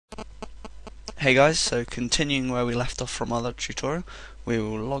Hey guys, so continuing where we left off from our other tutorial, we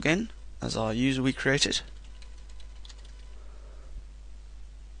will log in as our user we created.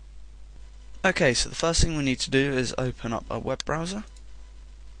 Okay, so the first thing we need to do is open up a web browser.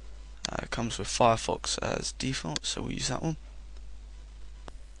 It comes with Firefox as default, so we'll use that one.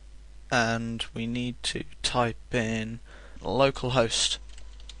 And we need to type in localhost.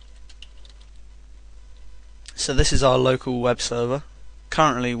 So this is our local web server.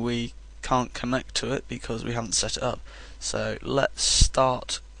 Currently we can't connect to it because we haven't set it up. So let's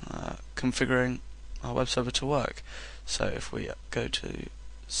start configuring our web server to work. So if we go to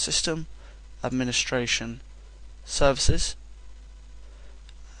System, Administration, Services,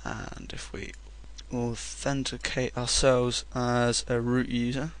 and if we authenticate ourselves as a root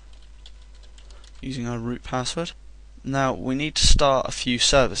user using our root password. Now we need to start a few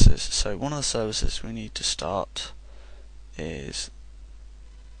services. So one of the services we need to start is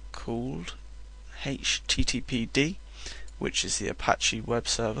called HTTPD, which is the Apache web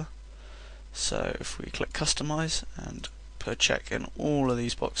server. So if we click Customize and put a check in all of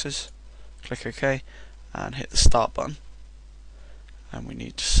these boxes, click OK and hit the Start button, and we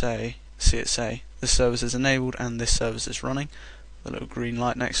need to see it say this service is enabled and this service is running, with a little green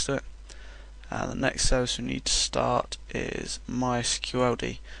light next to it. And the next service we need to start is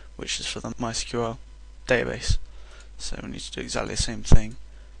MySQLD, which is for the MySQL database. So we need to do exactly the same thing,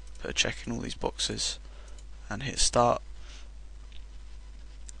 put a check in all these boxes and hit Start.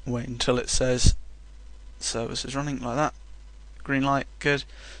 Wait until it says service is running, like that. Green light, good.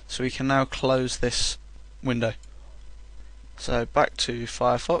 So we can now close this window. So back to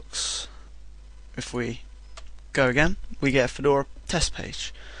Firefox. If we go again, we get a Fedora test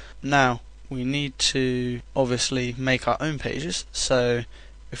page. Now we need to obviously make our own pages. So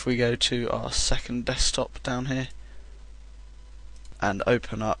if we go to our second desktop down here and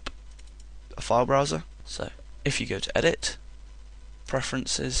open up a file browser, so if you go to Edit,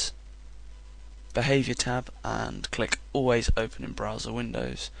 Preferences, Behavior tab, and click Always Open in Browser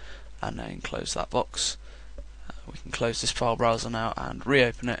Windows, and then close that box. We can close this file browser now and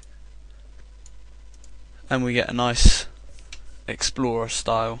reopen it, and we get a nice Explorer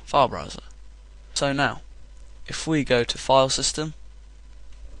style file browser. So now, if we go to File System,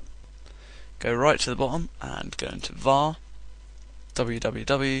 go right to the bottom and go into var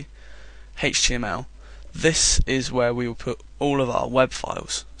www HTML. This is where we will put all of our web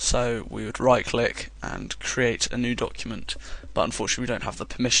files. So we would right click and create a new document, but unfortunately we don't have the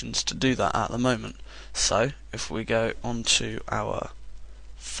permissions to do that at the moment. So if we go onto our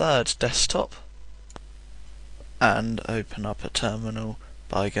third desktop and open up a terminal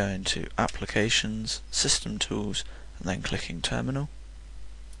by going to Applications, System Tools, and then clicking Terminal.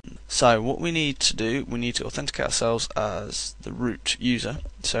 So what we need to do, we need to authenticate ourselves as the root user.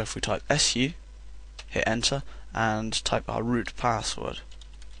 So if we type SU, hit enter, and type our root password.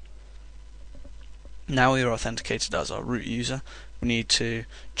 Now we are authenticated as our root user. We need to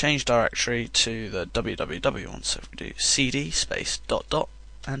change directory to the www one. So if we do cd space dot dot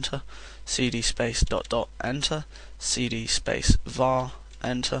enter, cd space dot dot enter, cd space var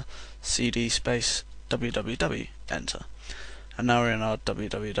enter, cd space www enter. And now we're in our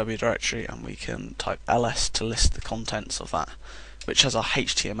www directory, and we can type ls to list the contents of that, which has our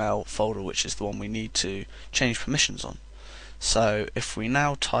HTML folder, which is the one we need to change permissions on. So if we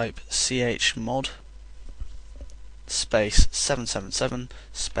now type chmod space 777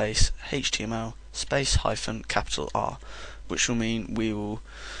 space HTML space hyphen $R, which will mean we will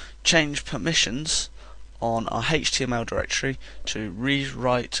change permissions on our HTML directory to read,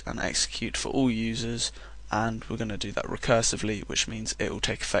 write and execute for all users, and we're going to do that recursively, which means it will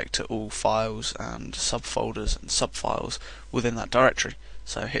take effect to all files and subfolders and subfiles within that directory.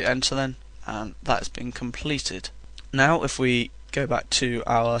 So hit enter then, and that has been completed. Now if we go back to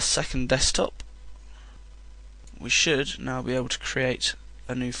our second desktop, we should now be able to create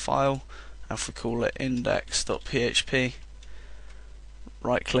a new file. If we call it index.php,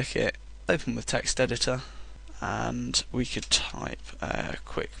 right click it, open with text editor, and we could type a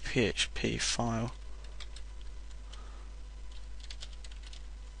quick PHP file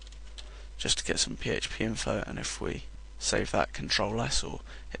just to get some PHP info. And if we save that, Control S, or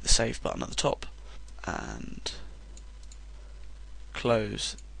hit the save button at the top and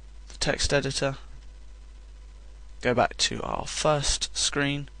close the text editor, go back to our first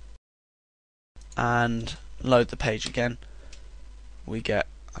screen and load the page again, we get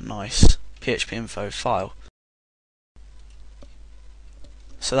a nice PHP info file.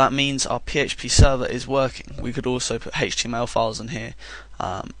 So that means our PHP server is working. We could also put HTML files in here.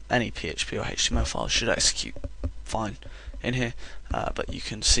 Any PHP or HTML files should execute fine in here, but you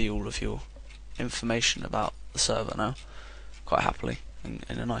can see all of your information about the server now, quite happily, in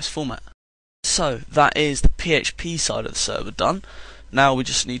a nice format. So that is the PHP side of the server done. Now we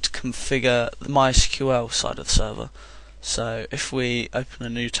just need to configure the MySQL side of the server. So if we open a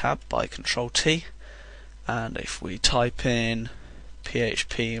new tab by Control T, and if we type in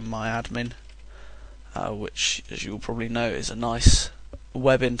PHP MyAdmin, which, as you'll probably know, is a nice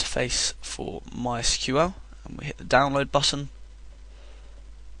web interface for MySQL, and we hit the download button,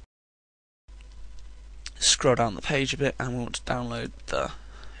 scroll down the page a bit, and we want to download the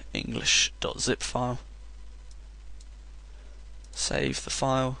english.zip file. Save the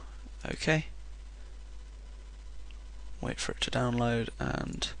file, OK. Wait for it to download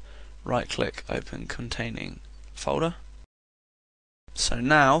and right click open containing folder. So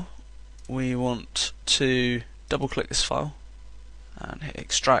now we want to double click this file and hit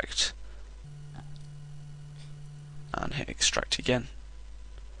extract and hit extract again.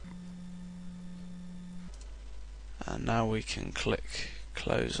 And now we can click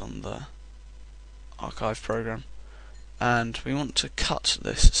close on the archive program, and we want to cut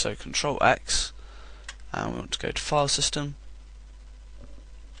this, so Control X, and we want to go to File System,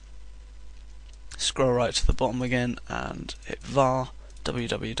 scroll right to the bottom again and hit var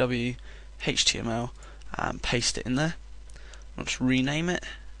www html and paste it in there. We want to rename it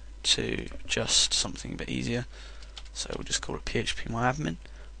to just something a bit easier, so we'll just call it PHP MyAdmin.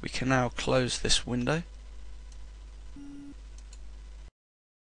 We can now close this window.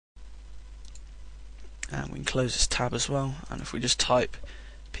 And we can close this tab as well, and if we just type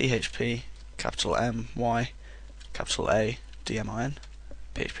PHP capital M Y capital A D M I N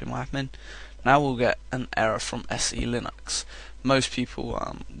PHP MyAdmin, now we'll get an error from SE Linux. Most people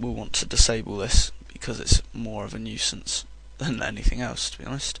will want to disable this because it's more of a nuisance than anything else, to be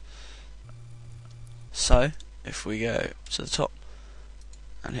honest. So if we go to the top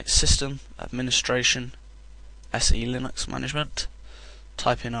and hit System Administration SE Linux Management,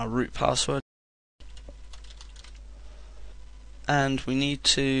 type in our root password, and we need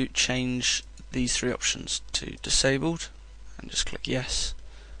to change these three options to disabled, and just click yes,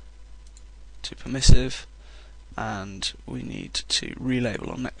 to permissive, and we need to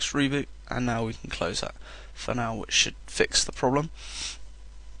relabel on next reboot, and now we can close that for now, which should fix the problem.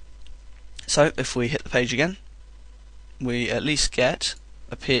 So if we hit the page again, we at least get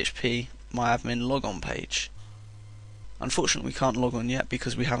a PHP MyAdmin logon page. Unfortunately we can't log on yet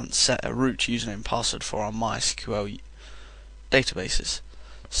because we haven't set a root username and password for our MySQL databases.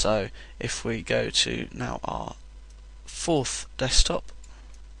 So if we go to now our fourth desktop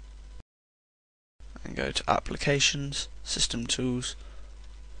and go to Applications, System Tools,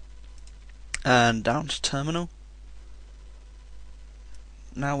 and down to Terminal,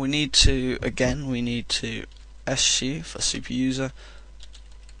 now we need to SU for super user,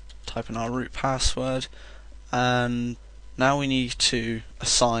 type in our root password, and now we need to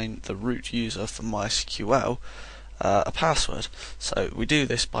assign the root user for MySQL a password. So we do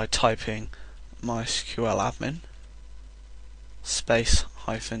this by typing MySQL admin space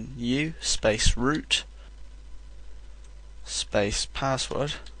 -u space root space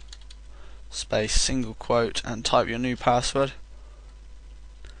password space single quote and type your new password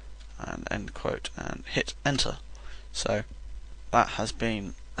and end quote and hit enter. So that has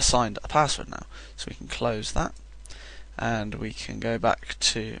been assigned a password now, so we can close that and we can go back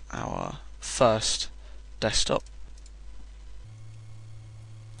to our first desktop,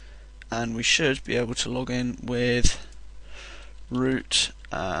 and we should be able to log in with root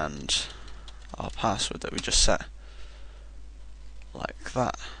and our password that we just set, like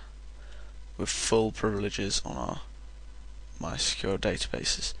that, with full privileges on our MySQL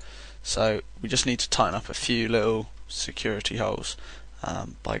databases. So we just need to tighten up a few little security holes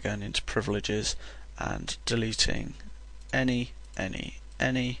by going into privileges and deleting any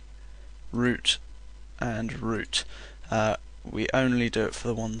root and root. We only do it for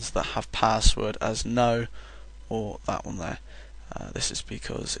the ones that have password as no or that one there. This is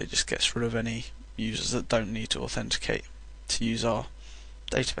because it just gets rid of any users that don't need to authenticate to use our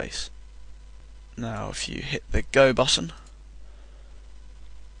database. Now if you hit the go button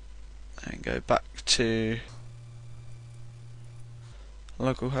and go back to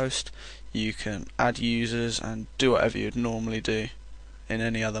localhost, you can add users and do whatever you'd normally do in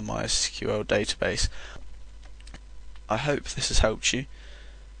any other MySQL database. I hope this has helped you.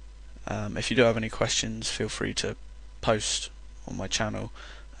 If you do have any questions, feel free to post on my channel,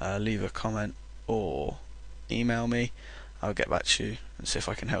 leave a comment or email me. I'll get back to you and see if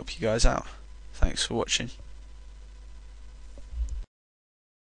I can help you guys out. Thanks for watching.